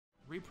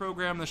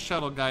Reprogram the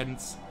shuttle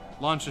guidance.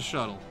 Launch a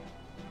shuttle.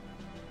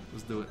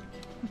 Let's do it.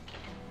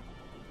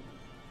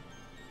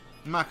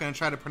 I'm not going to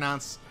try to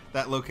pronounce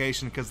that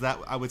location because that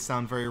I would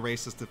sound very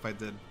racist if I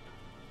did.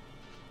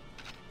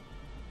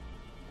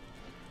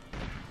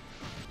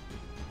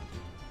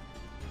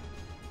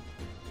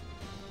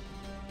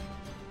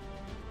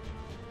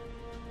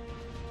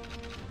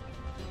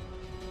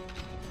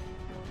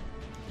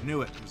 I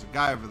knew it. There's a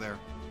guy over there.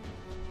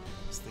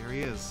 Yes, there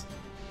he is.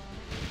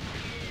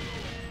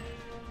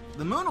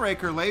 The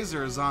Moonraker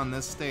laser is on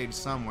this stage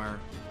somewhere.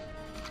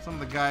 Some of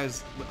the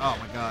guys... Oh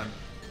my god.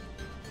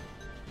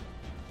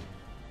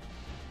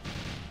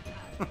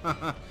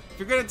 If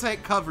you're gonna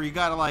take cover, you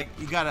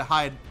gotta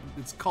hide.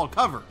 It's called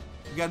cover.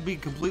 You gotta be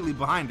completely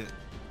behind it.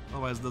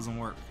 Otherwise it doesn't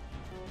work.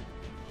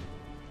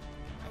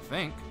 I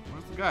think.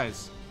 Where's the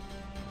guys?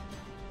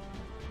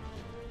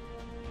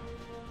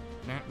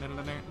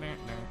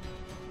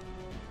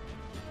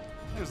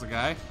 There's the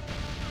guy.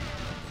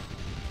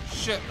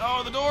 Shit.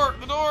 Oh, the door!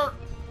 The door!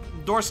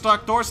 Door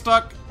stuck, door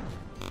stuck.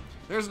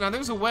 There's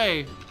a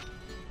way.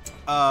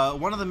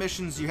 One of the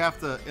missions you have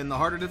to, in the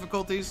harder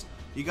difficulties,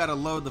 you gotta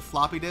load the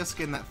floppy disk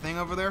in that thing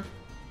over there.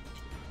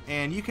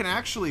 And you can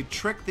actually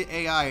trick the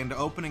AI into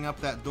opening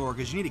up that door,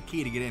 because you need a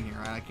key to get in here,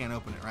 right? I can't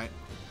open it, right?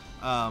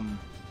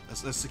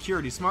 A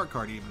security smart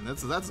card even.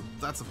 That's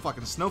a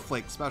fucking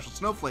snowflake, special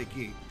snowflake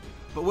key.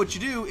 But what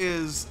you do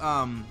is,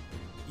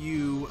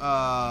 you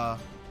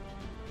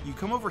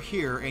come over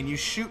here and you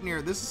shoot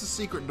near, this is a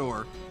secret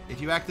door.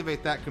 If you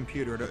activate that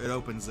computer, it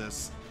opens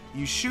this.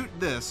 You shoot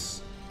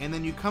this, and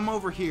then you come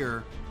over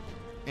here,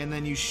 and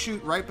then you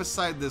shoot right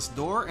beside this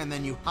door, and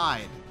then you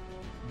hide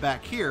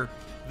back here.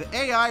 The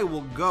AI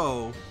will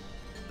go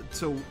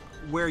to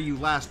where you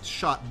last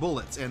shot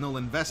bullets, and they'll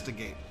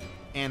investigate.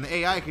 And the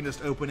AI can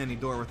just open any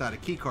door without a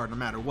key card no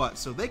matter what.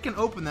 So they can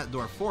open that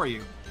door for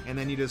you, and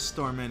then you just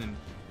storm in and,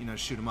 you know,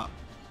 shoot them up.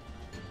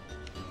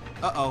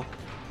 Uh-oh.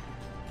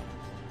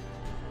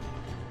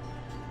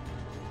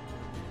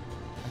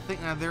 I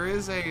think now there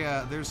is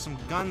there's some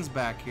guns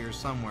back here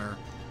somewhere.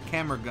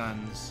 Camera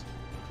guns.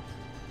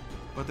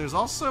 But there's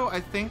also, I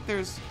think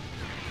there's...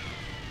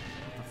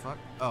 What the fuck?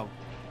 Oh.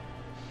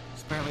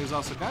 Apparently there's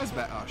also guys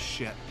back. Oh,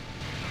 shit.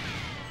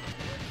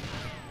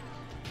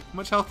 How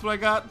much health do I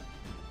got?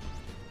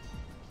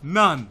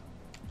 None.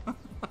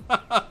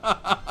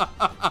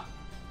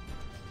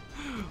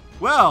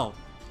 Well.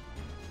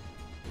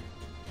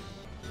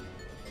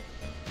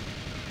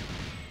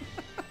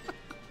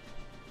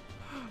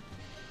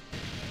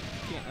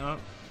 I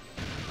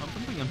don't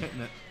think I'm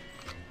hitting it.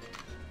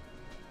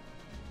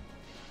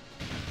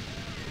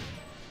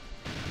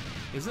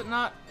 Is it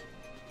not?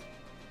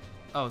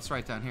 Oh, it's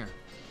right down here.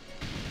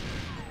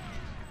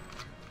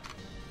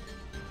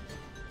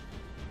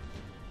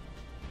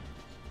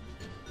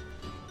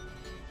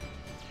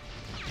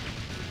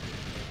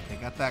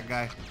 Okay, got that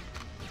guy.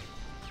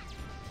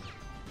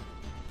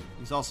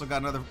 He's also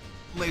got another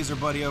laser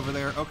buddy over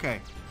there.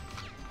 Okay.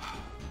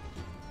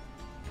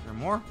 Is there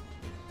more?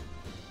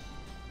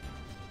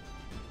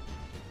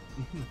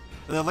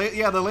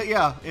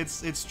 Yeah,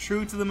 it's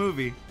true to the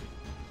movie.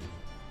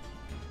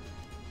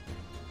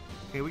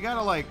 Okay, we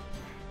gotta like...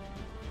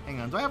 Hang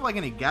on, do I have like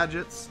any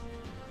gadgets?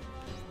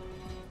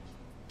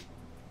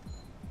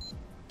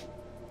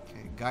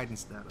 Okay,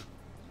 guidance data.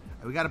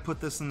 We gotta put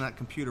this in that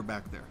computer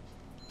back there.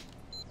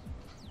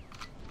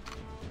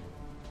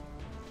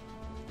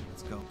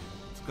 Let's go.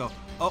 Let's go.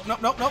 Oh, no,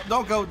 no, no,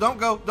 don't go, don't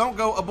go, don't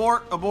go.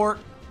 Abort, abort.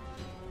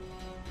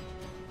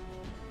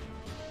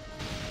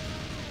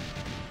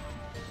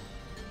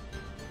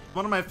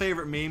 One of my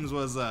favorite memes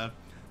was a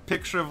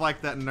picture of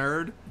like that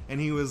nerd,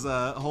 and he was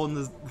holding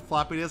this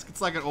floppy disk.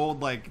 It's like an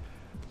old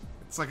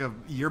it's like a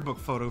yearbook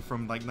photo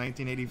from like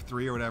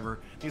 1983 or whatever.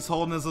 He's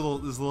holding his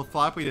little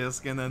floppy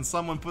disk, and then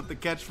someone put the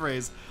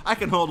catchphrase, "I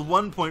can hold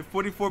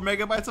 1.44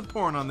 megabytes of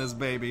porn on this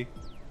baby."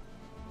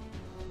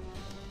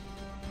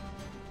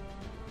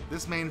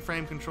 This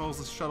mainframe controls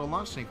the shuttle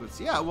launch sequence.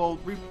 Yeah, well,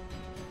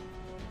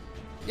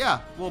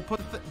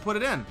 put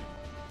it in.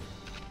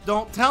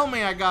 Don't tell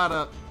me I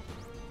gotta.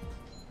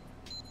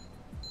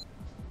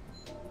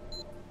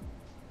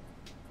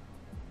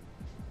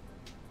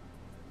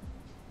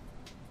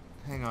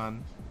 Hang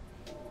on.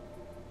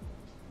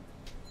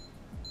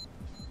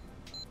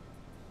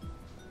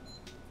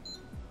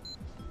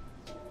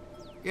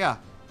 Yeah.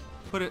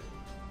 Put it...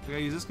 Do I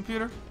use this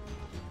computer?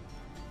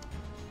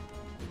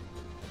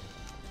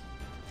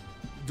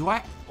 Do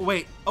I...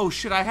 Wait. Oh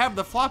shit, I have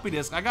the floppy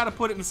disk. I gotta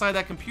put it inside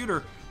that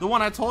computer. The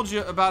one I told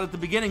you about at the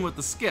beginning with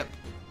the skip.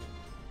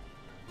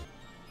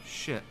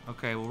 Shit.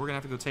 Okay, well we're gonna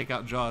have to go take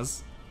out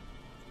Jaws.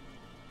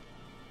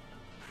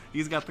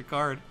 He's got the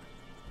card.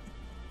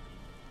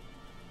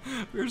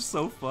 We're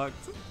so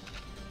fucked.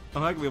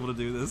 I'm not gonna be able to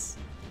do this.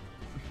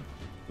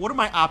 What are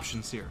my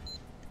options here?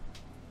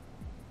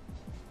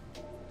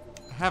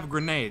 I have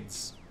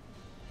grenades.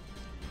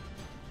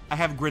 I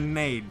have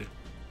grenade.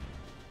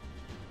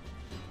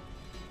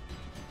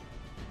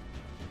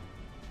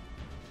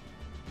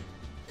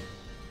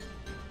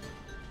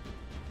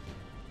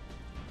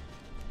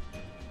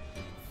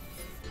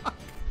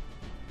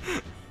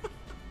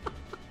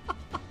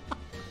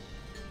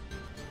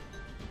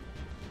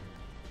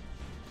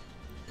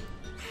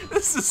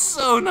 This is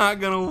so not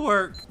gonna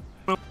work.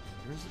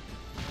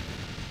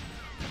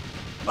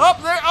 Oh,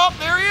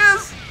 there he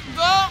is!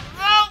 No,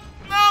 no,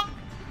 no,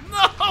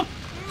 no,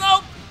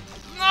 no,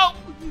 no.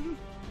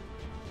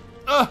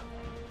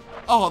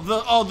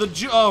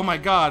 Oh my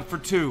God, for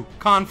 2.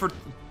 Con for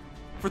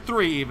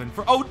 3 even.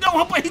 Oh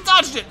no, he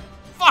dodged it!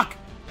 Fuck!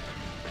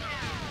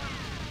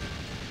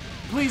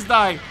 Please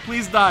die,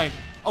 please die.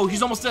 Oh,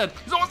 he's almost dead.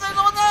 He's almost dead, he's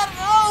almost dead!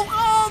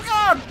 Oh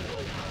God!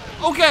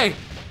 Okay.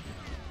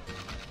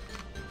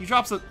 He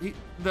drops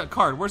the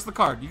card. Where's the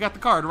card? You got the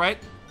card, right?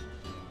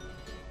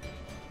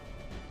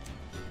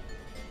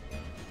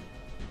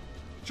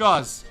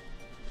 Jaws.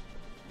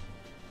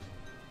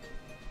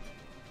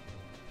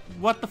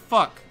 What the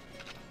fuck?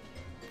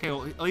 Okay,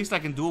 well, at least I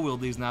can dual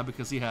wield these now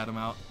because he had them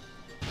out.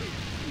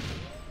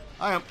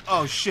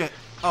 Oh shit.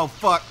 Oh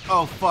fuck.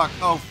 Oh fuck.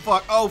 Oh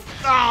fuck. Oh,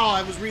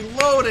 I was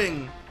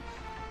reloading.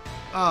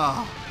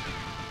 Oh.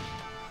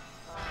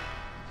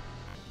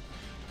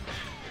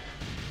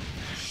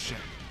 Shit.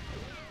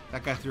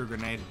 That guy threw a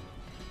grenade.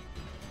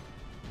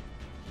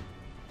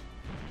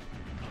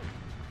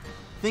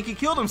 Think he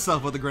killed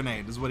himself with a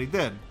grenade is what he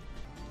did.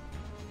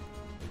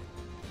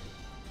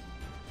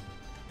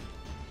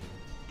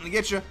 I'm gonna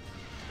get you.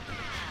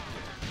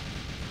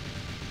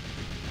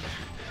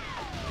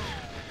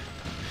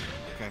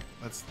 Okay,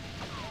 that's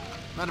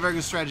not a very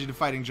good strategy to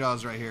fighting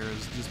Jaws right here.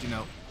 Is just, you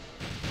know.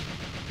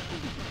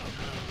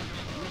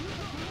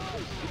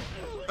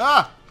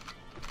 Ah!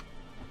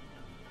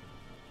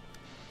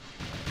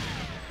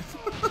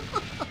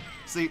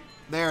 See,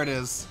 there it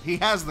is. He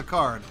has the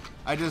card.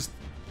 I just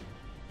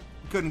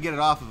couldn't get it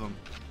off of him.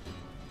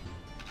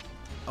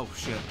 Oh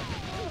shit.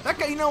 That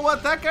guy, you know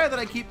what? That guy that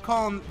I keep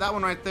calling, that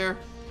one right there,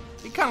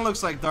 he kind of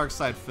looks like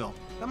Darkside Phil.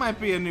 That might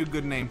be a new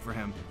good name for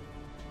him.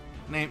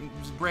 Name,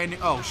 brand new.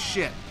 Oh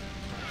shit.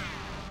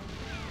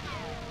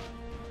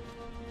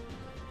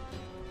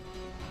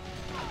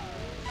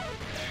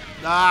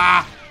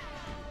 Ah!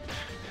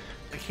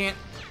 I can't.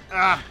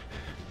 Ah!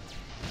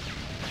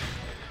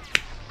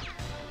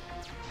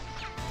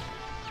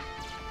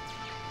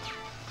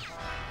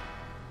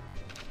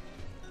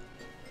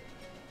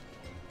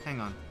 Hang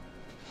on.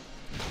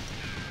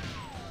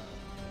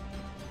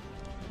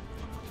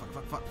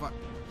 Fuck.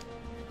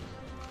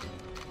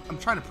 I'm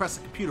trying to press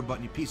the computer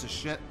button, you piece of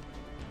shit.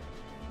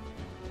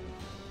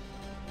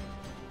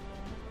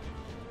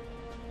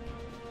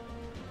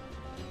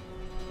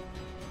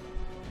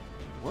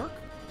 Work?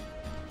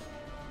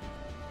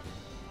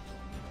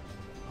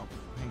 Oh,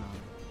 hang on.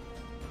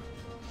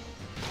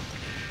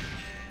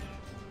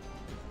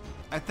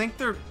 I think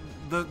they're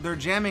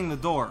jamming the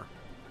door.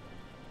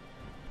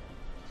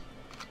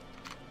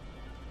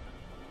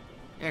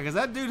 Yeah, because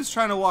that dude is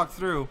trying to walk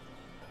through.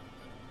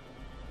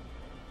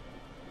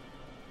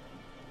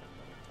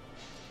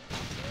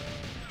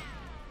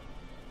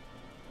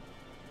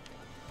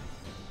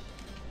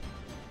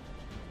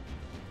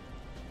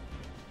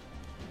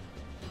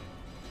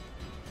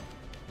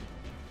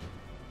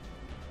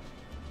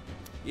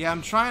 Yeah,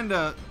 I'm trying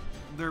to.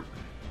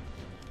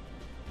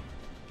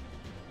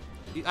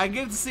 I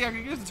get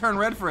to turn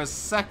red for a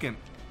second,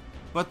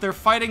 but they're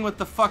fighting with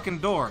the fucking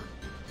door.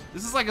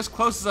 This is like as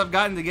close as I've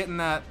gotten to getting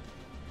that.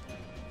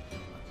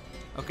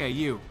 Okay,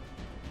 you.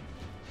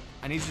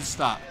 I need you to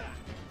stop.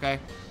 Okay?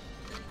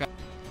 Okay.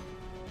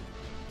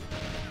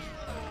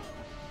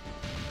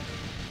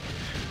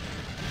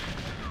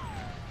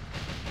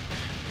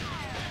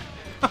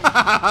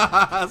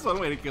 That's one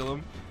way to kill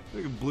him.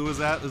 He blew his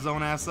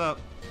own ass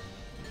up.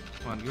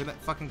 Come on, give me that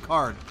fucking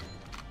card.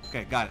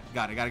 Okay, got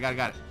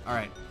it.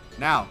 Alright.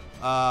 Now,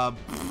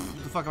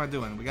 what the fuck am I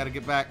doing? We gotta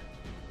get back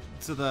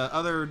to the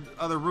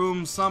other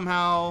room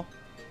somehow.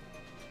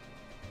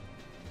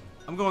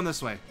 I'm going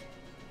this way.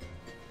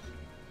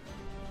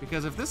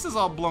 Because if this is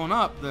all blown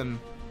up, then...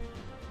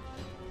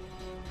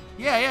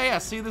 Yeah.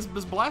 See, this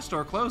blast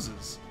door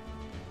closes.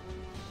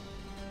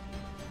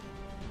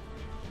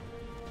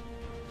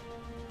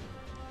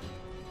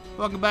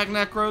 Welcome back,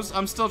 Necros.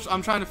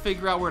 I'm trying to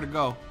figure out where to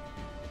go.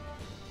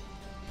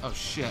 Oh,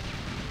 shit.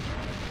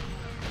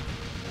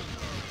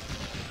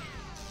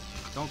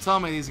 Don't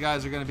tell me these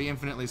guys are going to be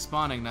infinitely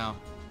spawning now.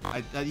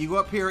 You go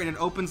up here and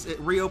it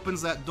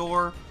reopens that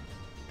door.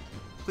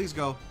 Please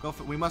go. Go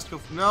for it. We must go.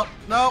 Nope.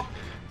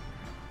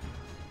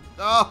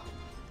 Oh!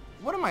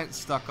 What am I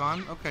stuck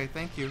on? Okay,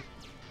 thank you.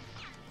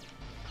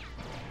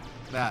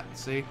 That,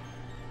 see?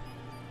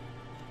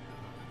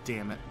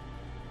 Damn it.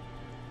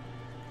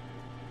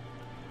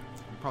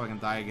 I'm probably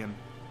gonna die again.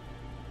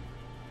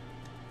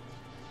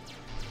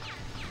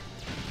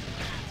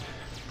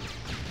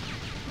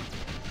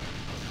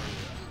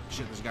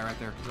 Shit, there's a guy right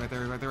there. Right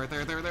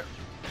there.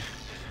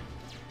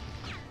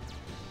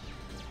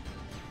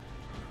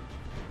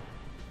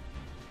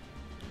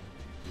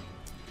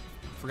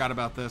 Forgot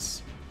about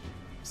this.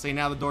 See,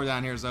 now the door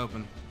down here is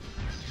open.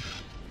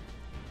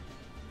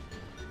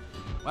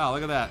 Wow,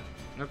 look at that.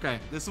 Okay,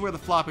 this is where the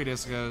floppy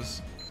disk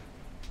goes.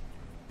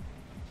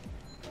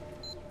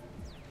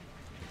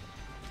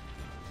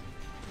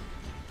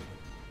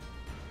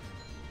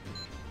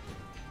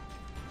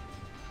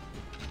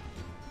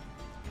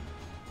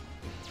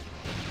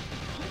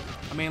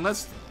 I mean,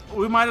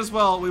 we might as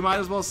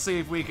well see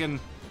if we can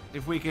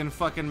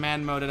fucking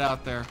man mode it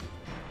out there.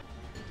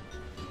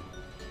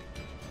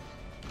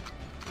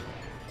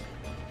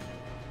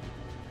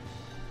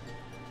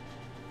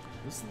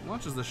 This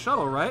launches the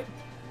shuttle, right?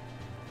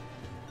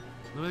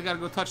 Then we gotta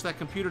go touch that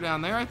computer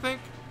down there, I think.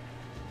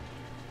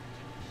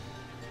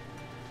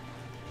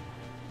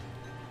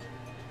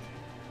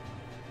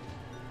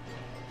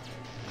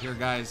 Here,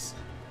 guys.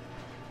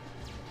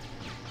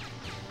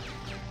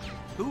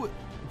 Who?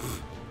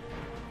 Pfft.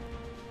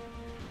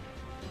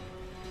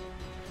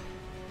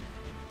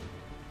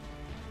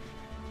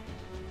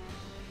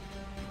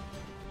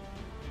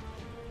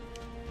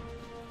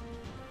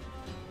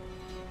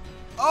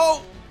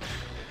 Oh!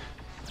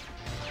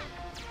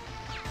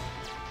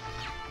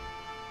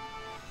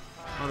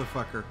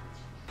 Motherfucker.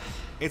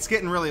 It's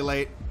getting really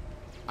late.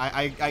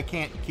 I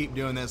can't keep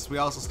doing this. We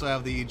also still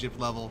have the Egypt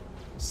level.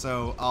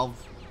 So I'll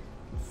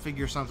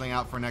figure something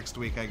out for next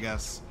week, I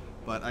guess.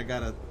 But I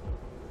gotta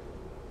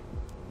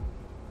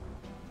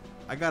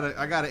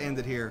end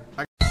it here.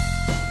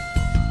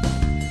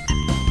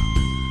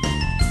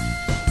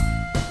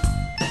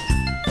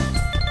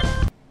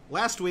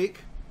 Last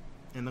week,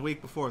 and the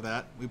week before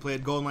that, we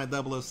played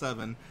Goldeneye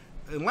 007.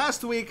 And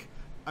last week,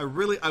 I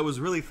was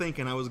really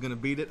thinking I was gonna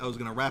beat it. I was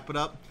gonna wrap it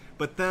up.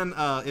 But then,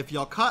 if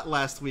y'all caught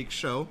last week's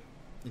show,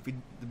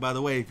 by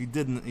the way, if you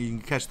didn't, you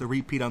can catch the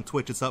repeat on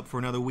Twitch. It's up for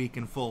another week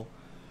in full.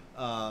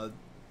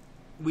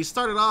 We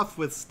started off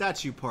with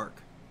Statue Park,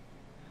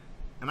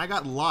 and I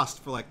got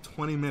lost for like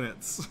 20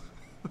 minutes.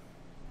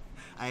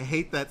 I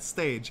hate that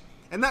stage,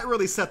 and that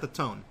really set the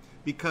tone,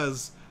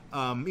 because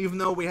even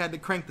though we had to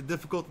crank the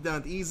difficulty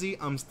down to easy,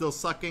 I'm still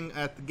sucking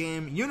at the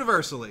game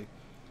universally.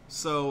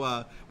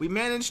 So we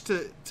managed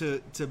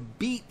to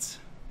beat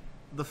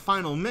the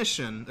final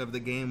mission of the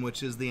game,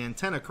 which is the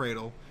antenna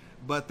cradle,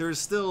 but there's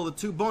still the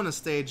 2 bonus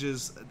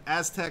stages,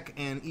 Aztec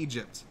and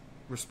Egypt,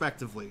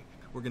 respectively.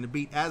 We're going to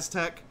beat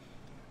Aztec.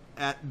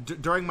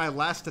 During my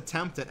last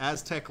attempt at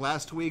Aztec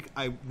last week,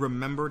 I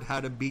remembered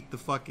how to beat the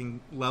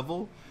fucking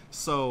level.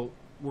 So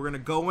we're going to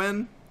go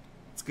in.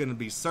 It's going to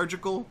be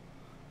surgical.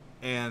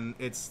 And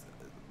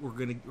we're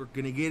gonna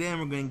get in,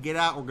 we're gonna get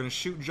out, we're gonna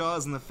shoot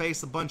Jaws in the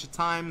face a bunch of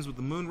times with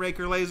the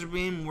Moonraker laser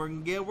beam. We're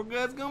good.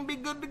 It's gonna be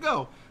good to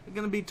go. It's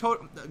gonna be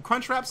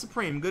Crunchwrap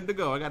Supreme, good to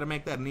go. I gotta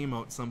make that an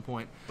emote at some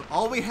point.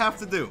 All we have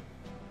to do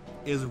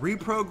is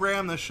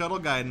reprogram the shuttle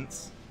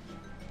guidance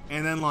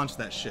and then launch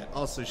that shit.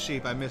 Also,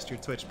 Sheep, I missed your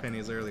Twitch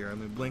pennies earlier. I'm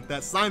gonna blink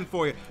that sign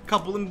for you.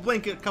 Couple and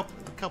blink it. Couple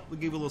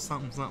give you a little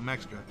something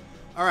extra.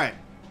 All right,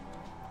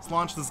 let's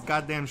launch this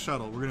goddamn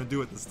shuttle. We're gonna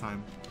do it this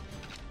time.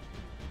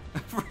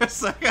 For a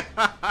second,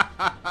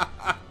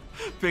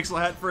 Pixel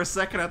Hat, for a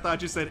second I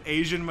thought you said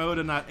Asian mode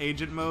and not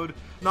agent mode.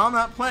 No, I'm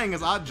not playing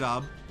as Odd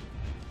Job.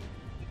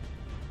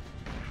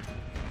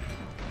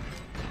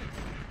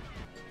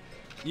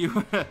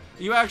 You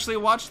actually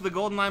watched the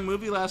Goldeneye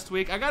movie last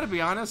week. I gotta be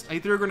honest, I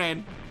threw a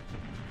grenade.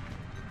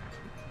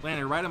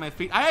 Landed right on my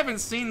feet. I haven't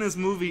seen this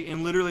movie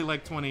in literally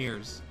like 20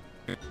 years.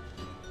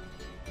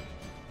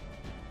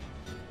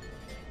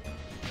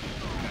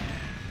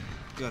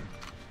 Good.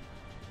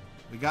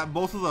 We got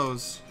both of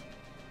those.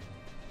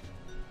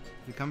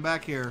 If you come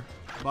back here,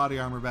 body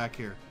armor back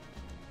here.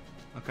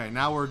 Okay,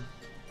 now we're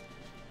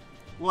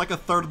like a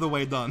third of the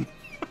way done.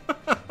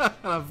 And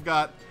I've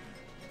got,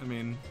 I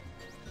mean,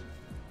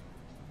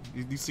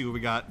 you see what we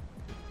got.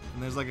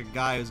 And there's like a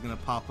guy who's gonna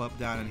pop up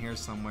down in here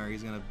somewhere.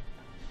 He's gonna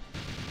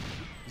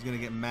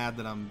get mad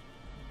that I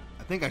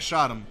think I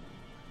shot him.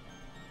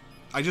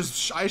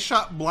 I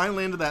shot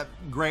blindly into that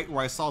grate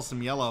where I saw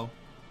some yellow.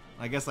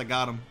 I guess I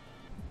got him.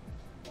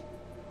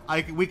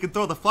 We could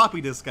throw the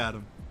floppy disk at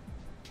him.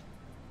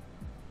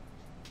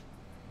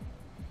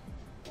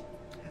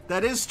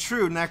 That is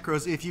true,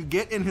 Necros. If you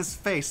get in his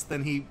face,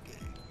 then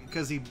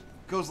because he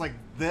goes like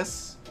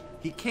this,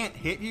 he can't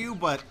hit you,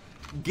 but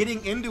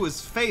getting into his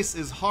face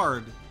is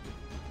hard.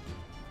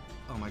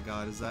 Oh my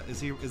god, is that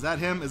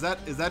him? Is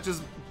that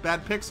just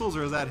bad pixels,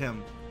 or is that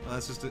him? Oh,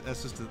 that's just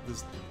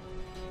this.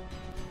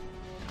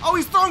 Oh,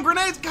 he's throwing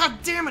grenades! God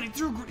damn it!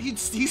 He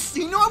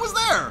knew I was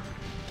there.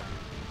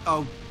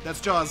 Oh,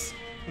 that's Jaws.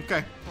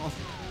 Okay, well,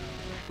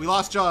 we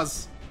lost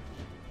Jaws.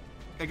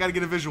 I gotta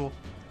get a visual.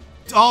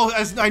 Oh,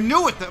 I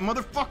knew it! That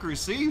motherfucker, you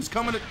see? He's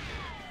coming to...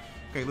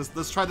 Okay,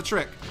 let's try the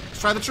trick. Let's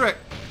try the trick.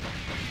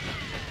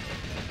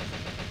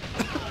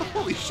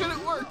 Holy shit, it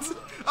worked!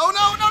 Oh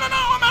no,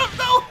 I'm out of...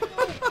 No!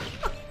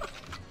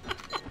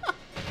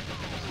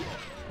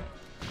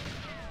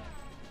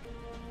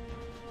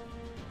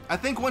 I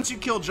think once you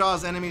kill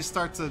Jaws, enemies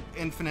start to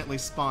infinitely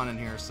spawn in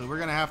here, so we're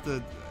gonna have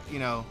to, you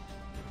know,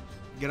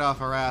 get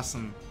off our ass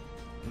and...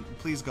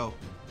 Please go.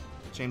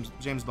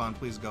 James Bond,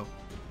 please go.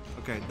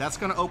 Okay, that's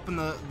gonna open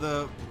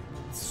the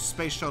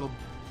space shuttle.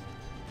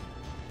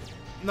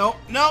 No.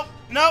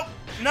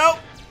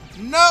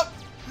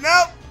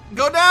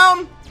 Go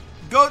down!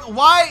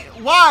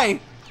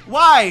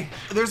 Why?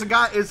 There's a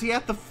guy, is he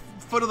at the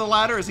foot of the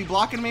ladder? Is he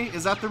blocking me?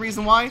 Is that the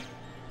reason why?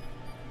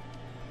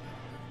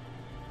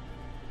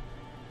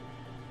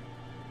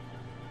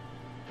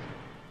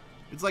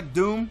 It's like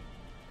Doom,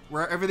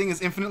 where everything is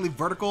infinitely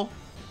vertical.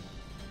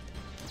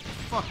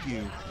 Fuck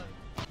you.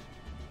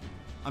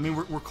 I mean,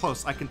 we're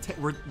close. I can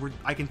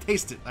I can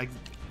taste it. Like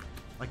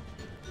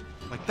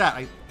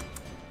that.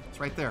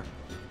 It's right there.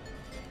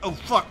 Oh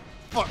fuck!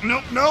 Fuck!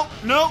 No! No!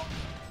 No!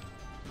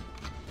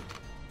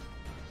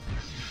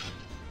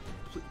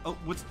 Please, oh,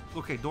 what's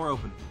okay? Door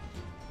open.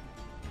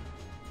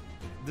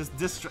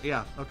 This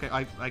yeah. Okay,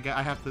 I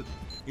have to.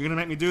 You're gonna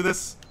make me do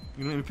this?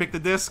 You're gonna make me pick the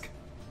disc?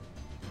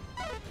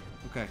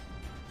 Okay.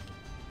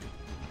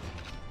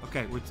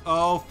 Okay.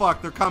 Oh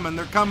fuck! They're coming!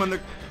 They're coming! They're.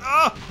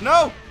 Oh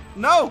no!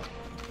 No!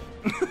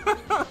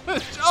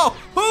 Oh,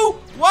 who?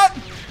 What?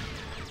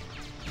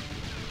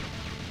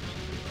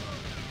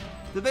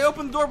 Did they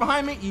open the door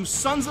behind me? You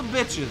sons of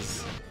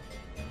bitches.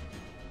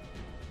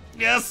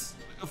 Yes.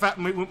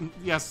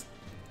 Yes.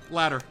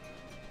 Ladder.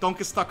 Don't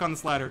get stuck on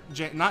this ladder.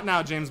 Not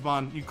now, James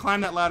Bond. You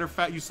climb that ladder,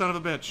 you son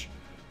of a bitch.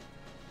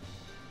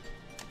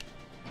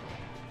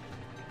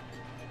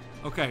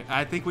 Okay,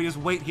 I think we just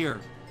wait here.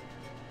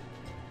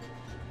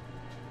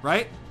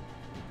 Right?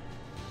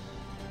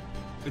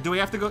 Or do we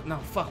have to go? No,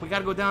 fuck. We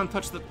gotta go down and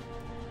touch the...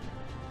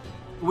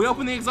 We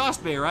open the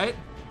exhaust bay, right?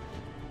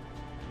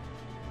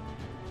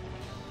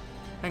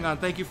 Hang on.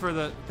 Thank you for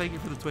the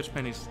Twitch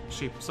pennies,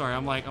 sheep. Sorry,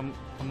 I'm like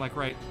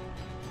right.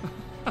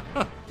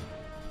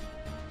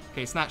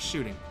 Okay, it's not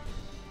shooting.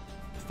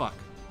 Fuck.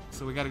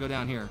 So we gotta go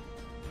down here.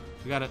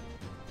 We gotta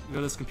go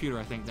to this computer,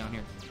 I think, down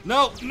here.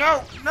 No!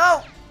 No!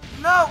 No!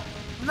 No!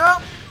 No!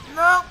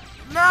 No!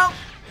 No!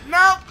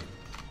 No!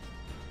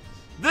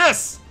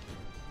 This!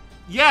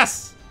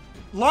 Yes!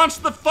 Launch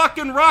the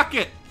fucking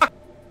rocket!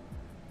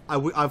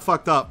 I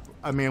fucked up.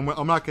 I mean,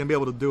 I'm not gonna be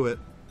able to do it.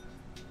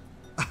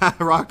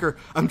 Rocker,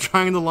 I'm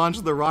trying to launch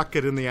the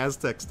rocket in the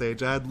Aztec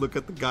stage. I had to look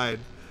at the guide.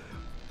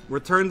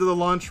 Return to the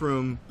launch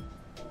room.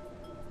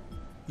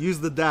 Use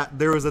the DAT.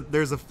 There's a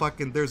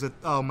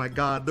oh my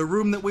god, the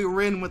room that we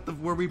were in with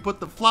where we put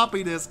the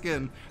floppy disk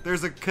in.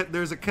 There's a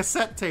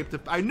cassette tape.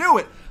 I knew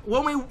it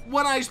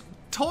when I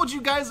told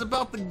you guys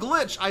about the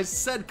glitch. I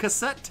said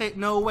cassette tape.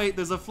 No wait,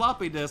 there's a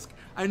floppy disk.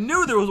 I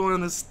knew there was one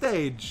on the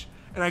stage,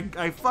 and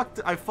I fucked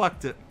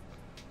it.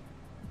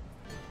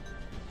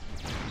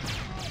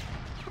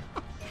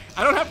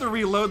 I don't have to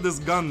reload this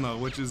gun though,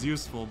 which is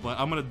useful, but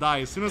I'm gonna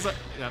die as soon as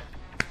yeah.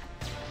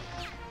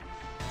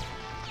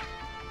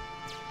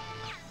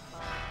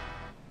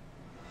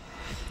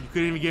 You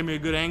couldn't even give me a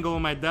good angle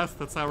of my death.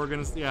 That's how we're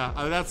gonna. Yeah,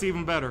 that's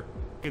even better.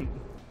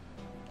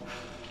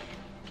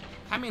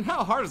 I mean,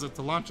 how hard is it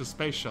to launch a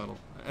space shuttle?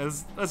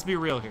 Let's be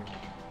real here.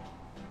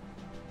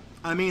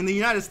 I mean, the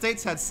United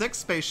States had 6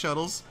 space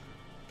shuttles.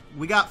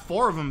 We got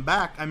 4 of them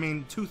back. I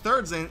mean,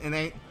 2/3 and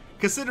they,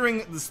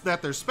 considering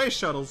that they're space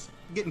shuttles,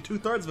 getting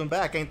 2/3 of them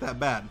back ain't that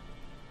bad.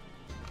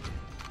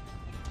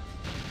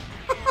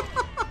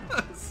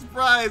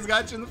 Surprise!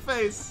 Got you in the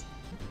face.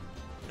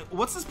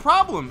 What's his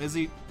problem? Is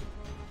he?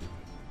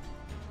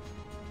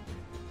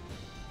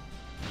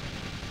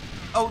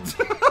 Oh.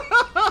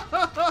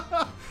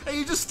 Hey,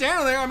 you just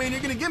standing there. I mean,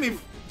 you're gonna give me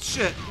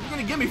shit. You're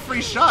gonna give me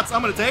free shots.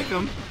 I'm gonna take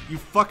them. You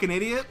fucking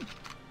idiot.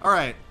 All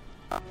right.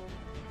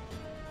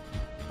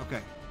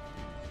 Okay.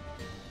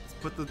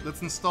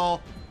 Let's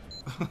install.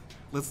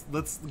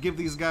 let's give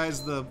these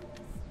guys the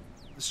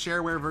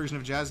shareware version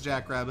of Jazz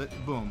Jackrabbit.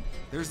 Boom.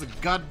 There's the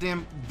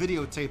goddamn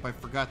videotape I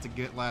forgot to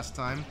get last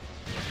time.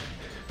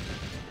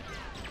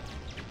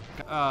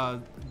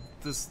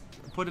 Just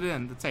put it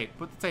in the tape.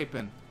 Put the tape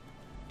in.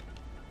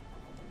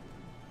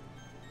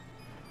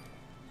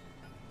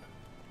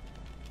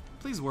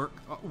 Please work.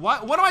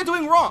 What am I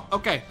doing wrong?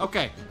 Okay.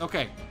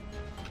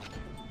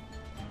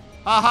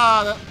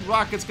 Haha, that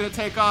rocket's gonna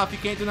take off. You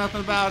can't do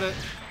nothing about it.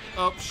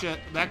 Oh shit,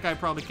 that guy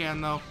probably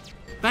can though.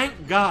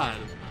 Thank God.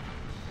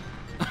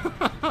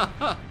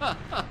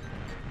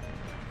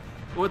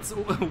 What's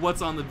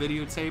on the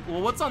videotape?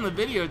 Well, what's on the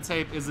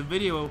videotape is a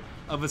video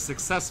of a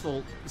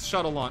successful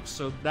shuttle launch,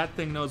 so that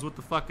thing knows what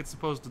the fuck it's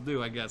supposed to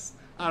do, I guess.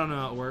 I don't know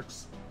how it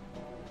works.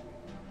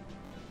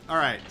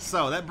 Alright,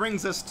 so that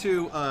brings us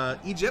to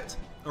Egypt,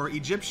 or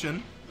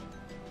Egyptian.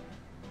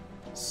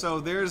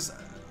 So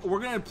we're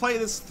gonna play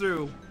this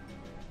through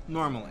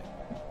normally,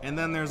 and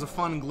then there's a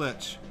fun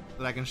glitch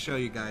that I can show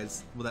you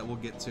guys that we'll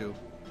get to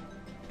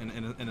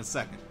in a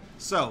second.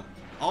 So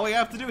all we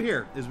have to do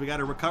here is we got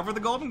to recover the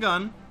golden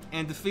gun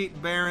and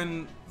defeat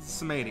Baron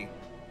Samedi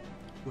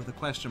with a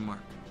question mark.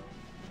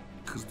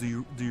 Cause do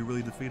you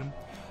really defeat him?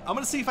 I'm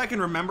gonna see if I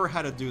can remember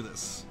how to do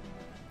this,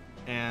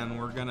 and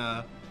we're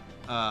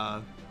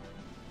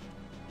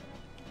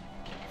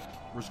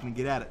just gonna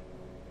get at it.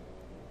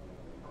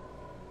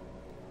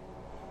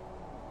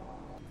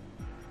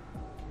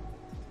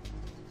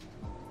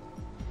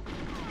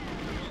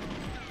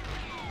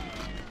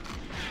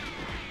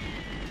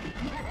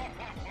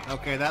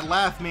 Okay, that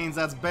laugh means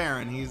that's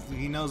Baron.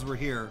 He knows we're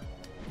here.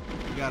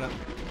 We gotta.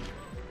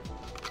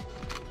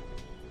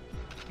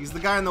 He's the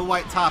guy in the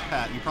white top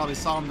hat. You probably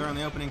saw him during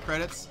the opening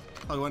credits.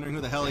 Probably wondering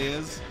who the hell he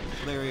is.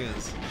 Well, there he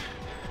is.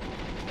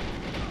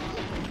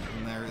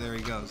 And there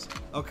he goes.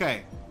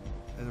 Okay.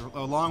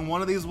 Along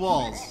one of these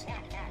walls.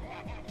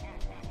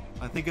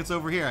 I think it's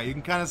over here. You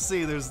can kind of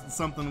see there's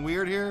something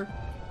weird here.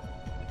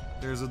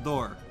 There's a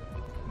door.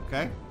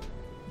 Okay?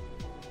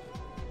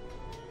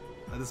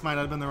 This might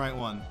not have been the right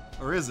one.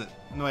 Or is it?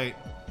 No, wait.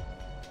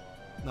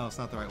 No, it's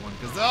not the right one.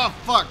 Because, oh,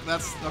 fuck!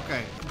 That's,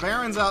 okay.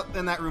 Baron's out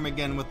in that room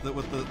again with the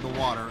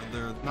water.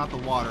 Not the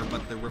water,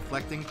 but the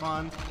reflecting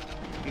pond.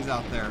 He's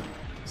out there.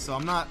 So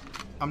I'm not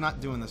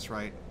doing this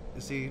right.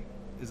 Is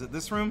it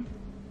this room?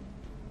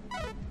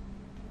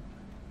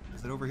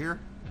 Is it over here?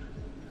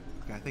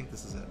 Okay, I think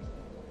this is it.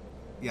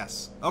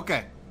 Yes.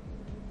 Okay.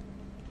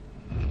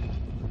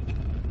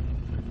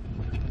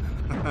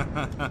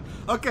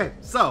 Okay,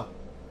 so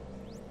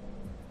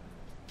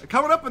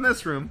coming up in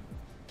this room,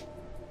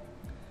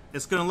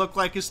 it's gonna look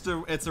like it's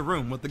a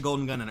room with the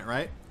golden gun in it,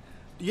 right?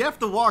 You have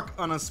to walk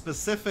on a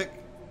specific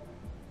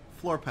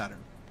floor pattern.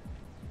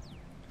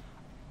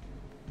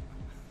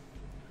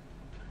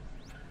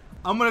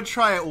 I'm gonna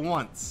try it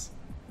once.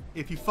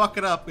 If you fuck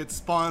it up, it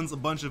spawns a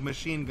bunch of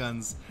machine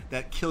guns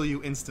that kill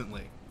you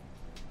instantly.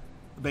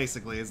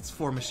 Basically, it's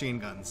 4 machine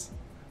guns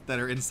that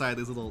are inside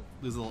these little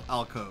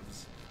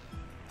alcoves.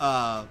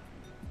 I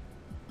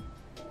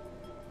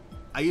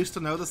used to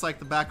know this like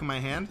the back of my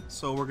hand,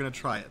 so we're gonna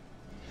try it.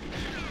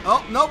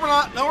 Oh, no we're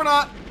not! No we're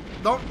not!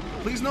 Don't,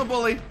 please no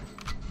bully.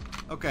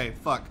 Okay,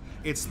 fuck.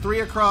 It's 3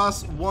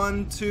 across,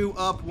 1, 2,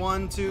 up,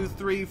 1, 2,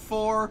 3,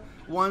 4,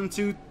 1,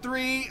 2,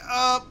 3,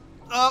 up,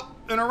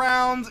 and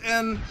around,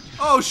 and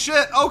oh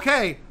shit,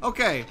 okay,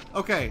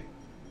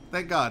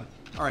 thank God.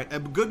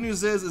 Alright, good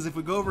news is if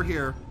we go over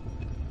here,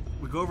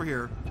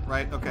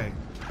 right, okay,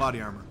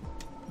 body armor.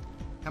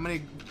 How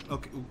many,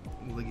 okay,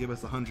 will they give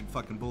us 100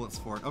 fucking bullets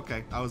for it?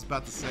 Okay, I was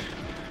about to say,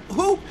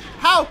 who,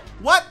 how,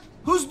 what,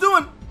 who's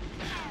doing,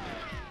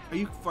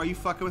 are you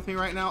fucking with me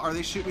right now? Are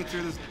they shooting me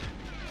through this?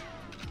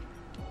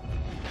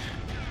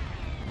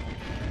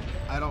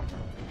 I don't.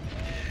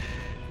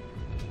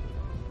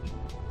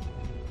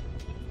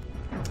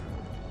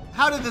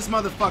 How did this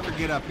motherfucker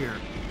get up here?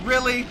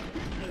 Really?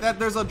 That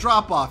there's a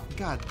drop off.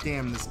 God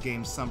damn this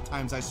game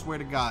sometimes, I swear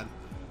to God.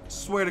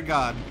 Swear to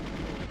God.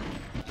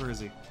 Where is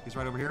he? He's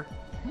right over here.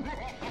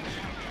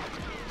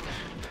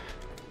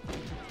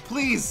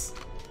 Please.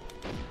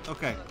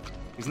 Okay.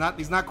 He's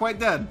not quite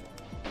dead.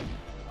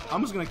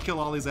 I'm just gonna kill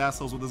all these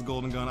assholes with this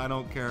golden gun. I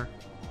don't care.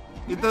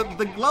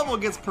 The level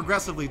gets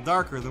progressively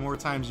darker the more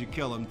times you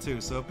kill them too,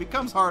 so it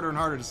becomes harder and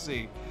harder to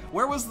see.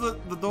 Where was the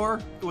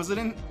door? Was it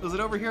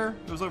over here?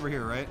 It was over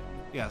here, right?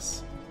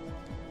 Yes.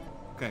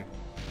 Okay.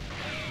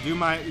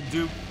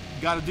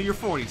 Gotta do your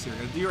 40s here.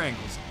 Gotta do your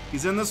angles.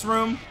 He's in this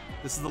room.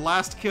 This is the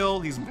last kill.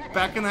 He's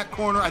back in that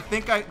corner. I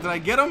think did I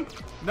get him?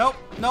 Nope.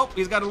 Nope.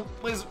 He's gotta,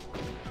 please.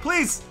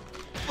 Please!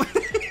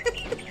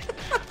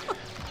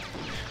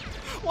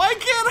 Why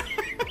can't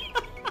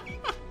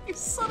I? You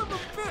son of a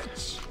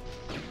bitch.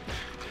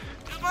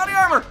 Body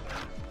armor!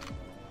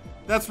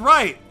 That's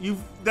right.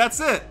 That's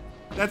it.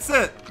 That's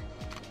it.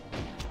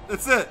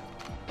 That's it.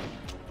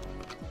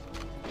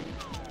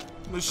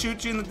 I'm gonna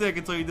shoot you in the dick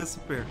until you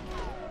disappear.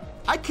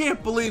 I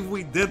can't believe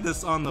we did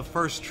this on the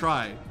first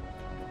try.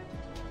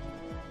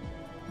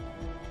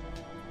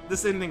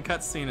 This ending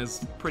cutscene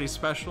is pretty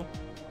special.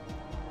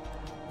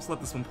 Let's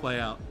let this one play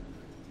out.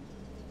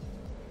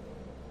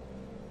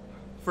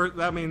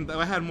 I mean,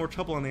 I had more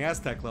trouble on the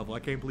Aztec level. I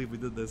can't believe we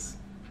did this.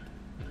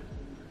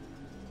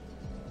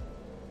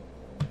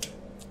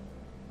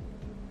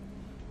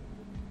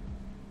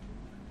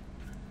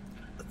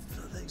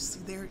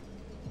 See there?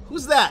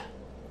 Who's that?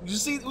 Did you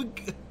see?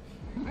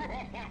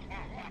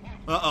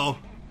 Uh-oh.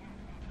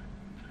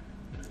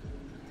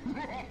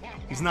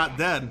 He's not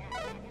dead.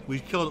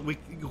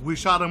 We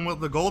shot him with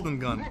the golden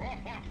gun.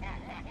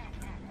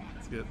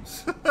 That's good.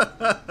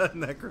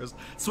 Necros.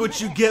 That's what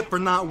you get for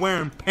not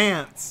wearing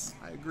pants.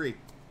 I agree.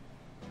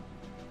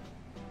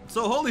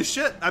 So holy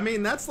shit. I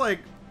mean, that's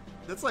like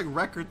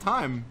record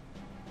time.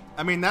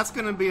 I mean, that's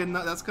gonna be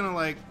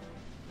like.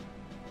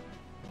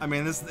 I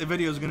mean, this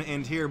video is gonna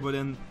end here, but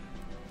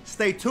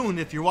stay tuned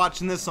if you're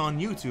watching this on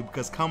YouTube,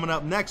 because coming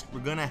up next we're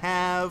gonna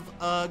have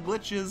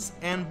glitches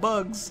and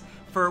bugs.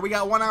 We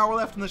got 1 hour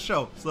left in the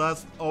show, so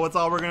that's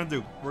all we're gonna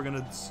do. We're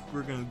gonna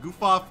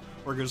goof off.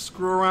 We're gonna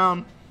screw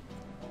around.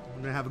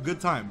 We're gonna have a good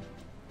time.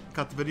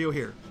 Cut the video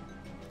here.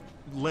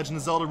 Legend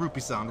of Zelda rupee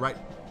sound, right?